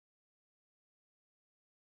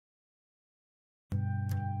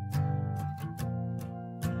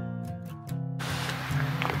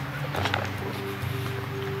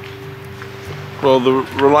Well, the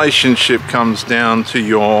relationship comes down to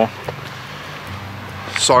your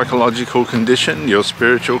psychological condition, your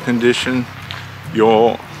spiritual condition,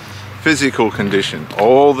 your physical condition.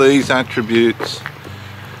 All these attributes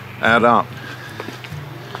add up.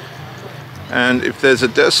 And if there's a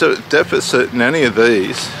deficit in any of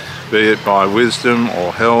these, be it by wisdom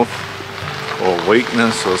or health or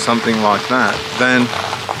weakness or something like that, then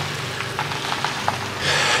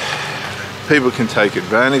people can take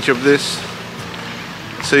advantage of this.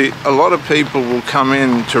 See, a lot of people will come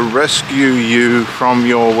in to rescue you from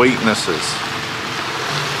your weaknesses.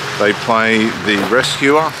 They play the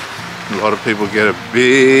rescuer. A lot of people get a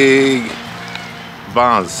big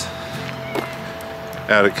buzz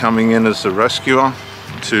out of coming in as the rescuer,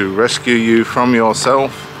 to rescue you from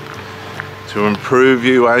yourself, to improve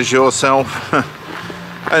you as yourself.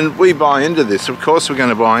 And we buy into this. Of course we're going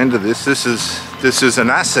to buy into this. This is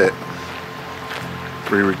an asset.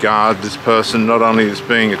 We regard this person not only as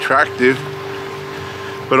being attractive,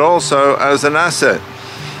 but also as an asset.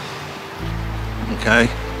 Okay?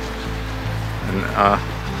 And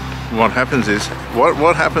what happens is,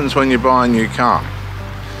 what happens when you buy a new car?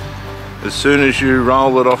 As soon as you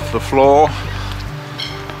roll it off the floor,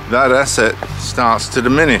 that asset starts to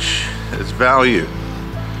diminish its value.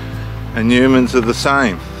 And humans are the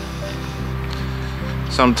same.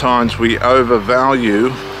 Sometimes we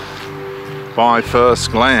overvalue, by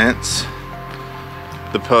first glance,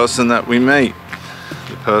 the person that we meet,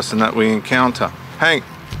 the person that we encounter. Hank,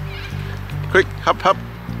 quick, hop, hop.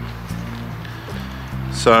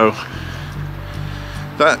 So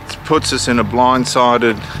that puts us in a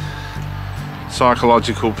blindsided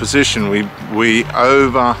psychological position. We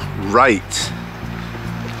overrate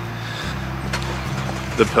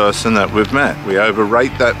the person that we've met. We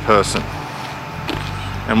overrate that person,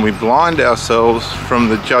 and we blind ourselves from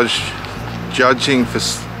the judging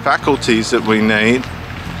faculties that we need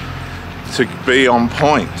to be on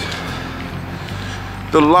point.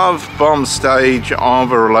 The love bomb stage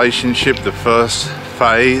of a relationship, the first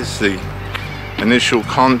phase, the initial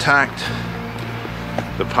contact,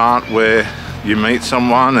 the part where you meet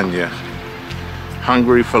someone and you're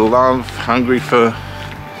hungry for love, hungry for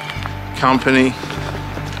company,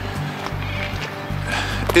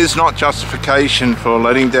 is not justification for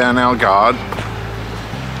letting down our guard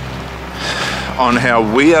on how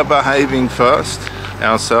we are behaving first,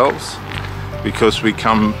 ourselves, because we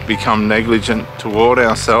become negligent toward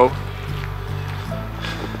ourselves,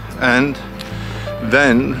 and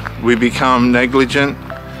then we become negligent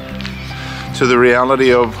to the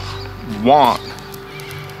reality of what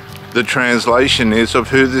the translation is of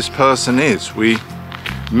who this person is. We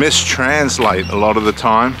mistranslate a lot of the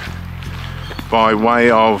time by way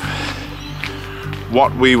of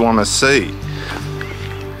what we want to see.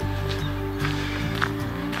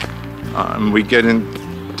 And we get in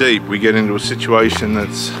deep, we get into a situation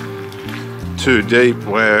that's too deep,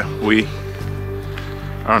 where we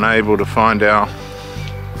are unable to find our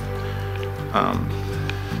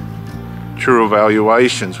true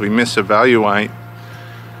evaluations. We misevaluate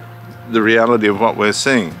the reality of what we're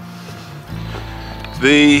seeing.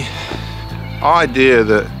 The idea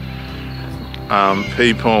that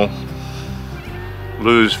people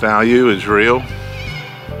lose value is real.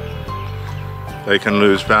 They can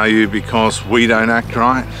lose value because we don't act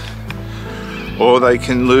right, or they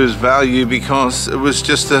can lose value because it was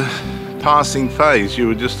just a passing phase. You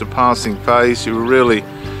were just a passing phase. You were really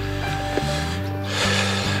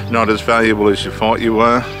not as valuable as you thought you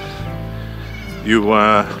were. You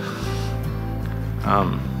were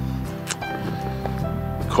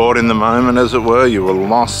caught in the moment, as it were. You were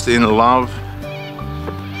lost in love.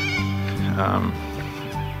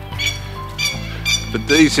 But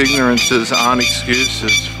these ignorances aren't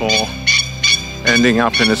excuses for ending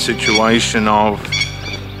up in a situation of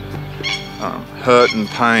hurt and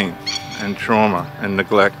pain and trauma and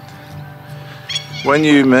neglect. When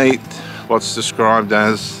you meet what's described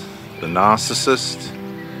as the narcissist,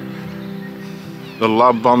 the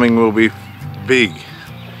love bombing will be big.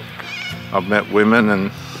 I've met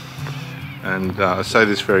women, and I say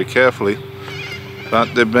this very carefully,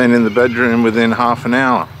 but they've been in the bedroom within half an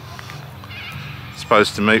hour.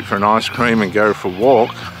 Supposed to meet for an ice cream and go for a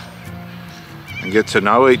walk and get to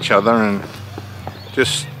know each other, and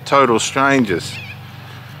just total strangers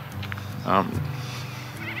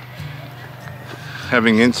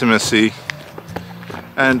having intimacy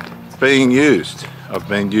and being used. I've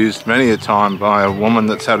been used many a time by a woman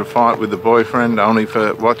that's had a fight with the boyfriend, only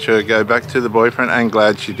for watch her go back to the boyfriend, and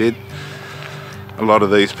glad she did. A lot of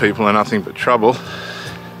these people are nothing but trouble.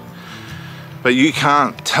 But you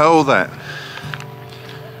can't tell that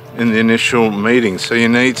in the initial meeting. So you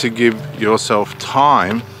need to give yourself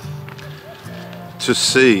time to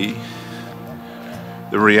see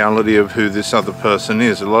the reality of who this other person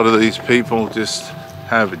is. A lot of these people just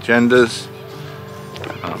have agendas.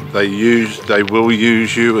 They will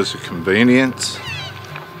use you as a convenience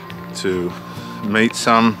to meet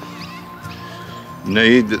some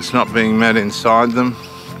need that's not being met inside them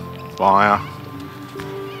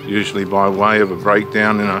usually by way of a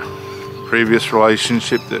breakdown in a previous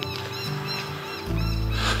relationship that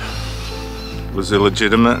was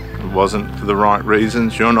illegitimate. It wasn't for the right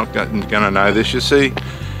reasons. You're not going to know this. You see,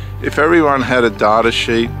 if everyone had a data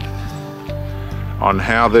sheet on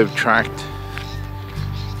how they've tracked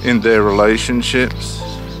in their relationships,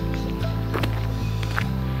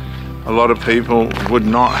 a lot of people would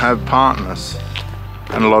not have partners,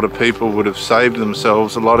 and a lot of people would have saved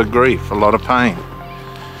themselves a lot of grief, a lot of pain.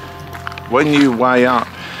 When you weigh up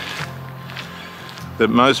that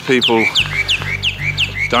most people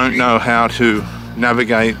don't know how to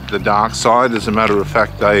navigate the dark side, as a matter of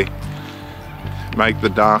fact they make the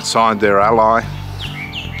dark side their ally,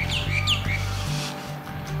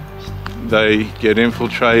 they get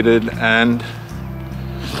infiltrated and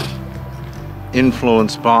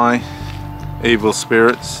influenced by evil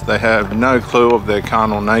spirits. They have no clue of their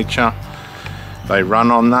carnal nature. They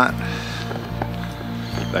run on that.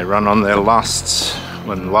 They run on their lusts.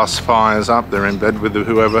 When lust fires up, they're in bed with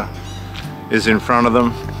whoever is in front of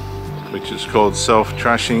them, which is called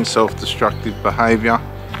self-trashing, self-destructive behavior.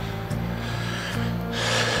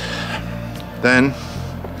 Then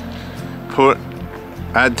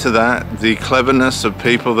add to that the cleverness of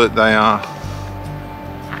people that they are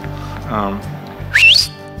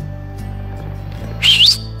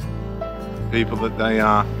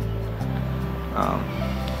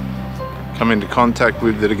come into contact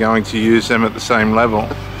with, that are going to use them at the same level.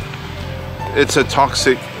 It's a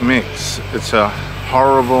toxic mix. It's a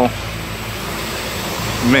horrible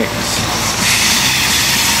mix.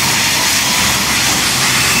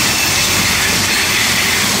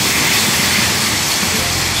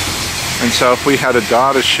 And so if we had a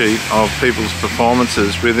data sheet of people's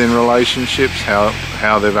performances within relationships,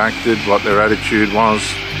 how they've acted, what their attitude was,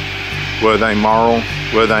 were they moral,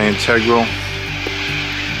 were they integral,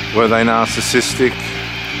 were they narcissistic,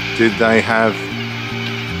 did they have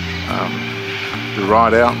the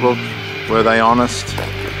right outlook, were they honest,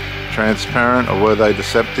 transparent, or were they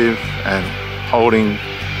deceptive and holding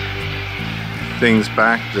things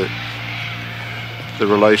back that the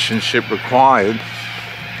relationship required,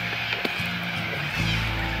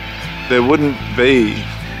 there wouldn't be,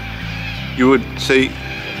 you would see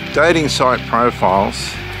dating site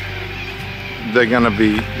profiles, they're not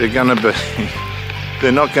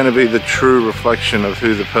going to be the true reflection of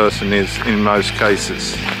who the person is in most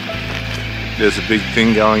cases. There's a big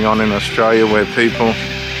thing going on in Australia where people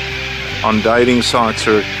on dating sites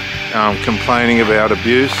are complaining about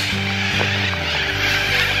abuse.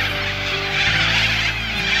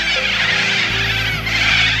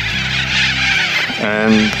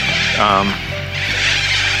 And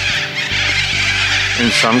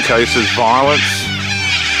in some cases violence,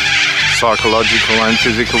 psychological and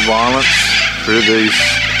physical violence through these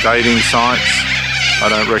dating sites. I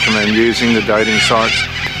don't recommend using the dating sites.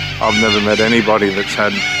 I've never met anybody that's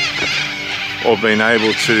had or been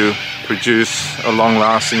able to produce a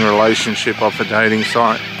long-lasting relationship off a dating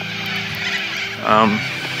site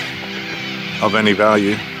of any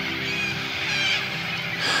value.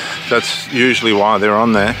 That's usually why they're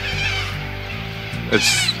on there.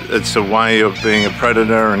 It's a way of being a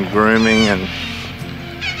predator and grooming and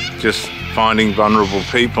just finding vulnerable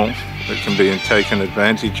people that can be taken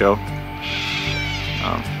advantage of.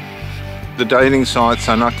 The dating sites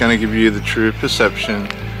are not going to give you the true perception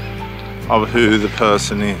of who the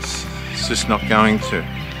person is. It's just not going to.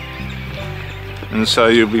 And so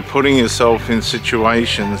you'll be putting yourself in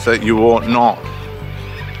situations that you ought not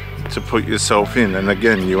to put yourself in, and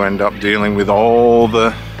again you end up dealing with all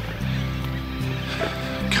the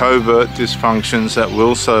covert dysfunctions that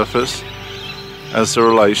will surface as the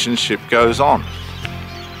relationship goes on.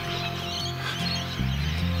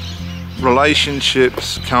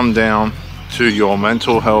 Relationships come down to your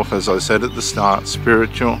mental health, as I said at the start,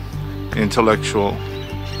 spiritual, intellectual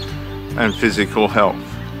and physical health.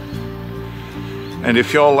 And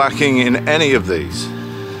if you're lacking in any of these,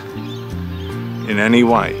 in any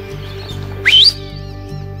way,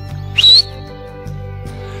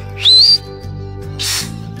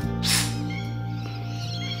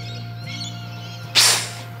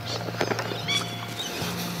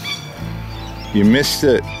 you missed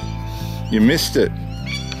it. You missed it.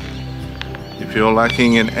 If you're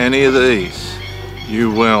lacking in any of these, you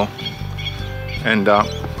will end up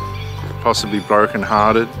possibly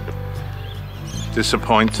broken-hearted,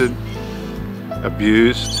 disappointed,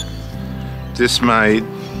 abused, dismayed,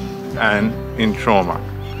 and in trauma.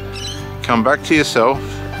 Come back to yourself,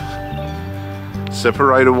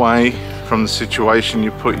 separate away from the situation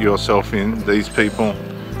you put yourself in. These people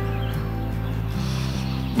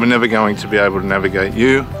were never going to be able to navigate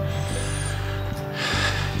you.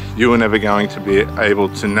 You were never going to be able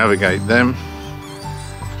to navigate them.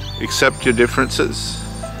 Accept your differences.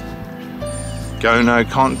 Go no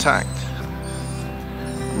contact.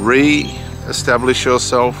 Re-establish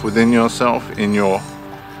yourself within yourself in your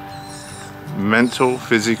mental,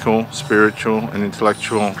 physical, spiritual, and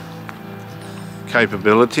intellectual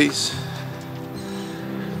capabilities.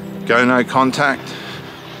 Go no contact,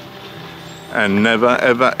 and never,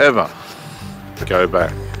 ever, ever go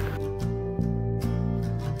back.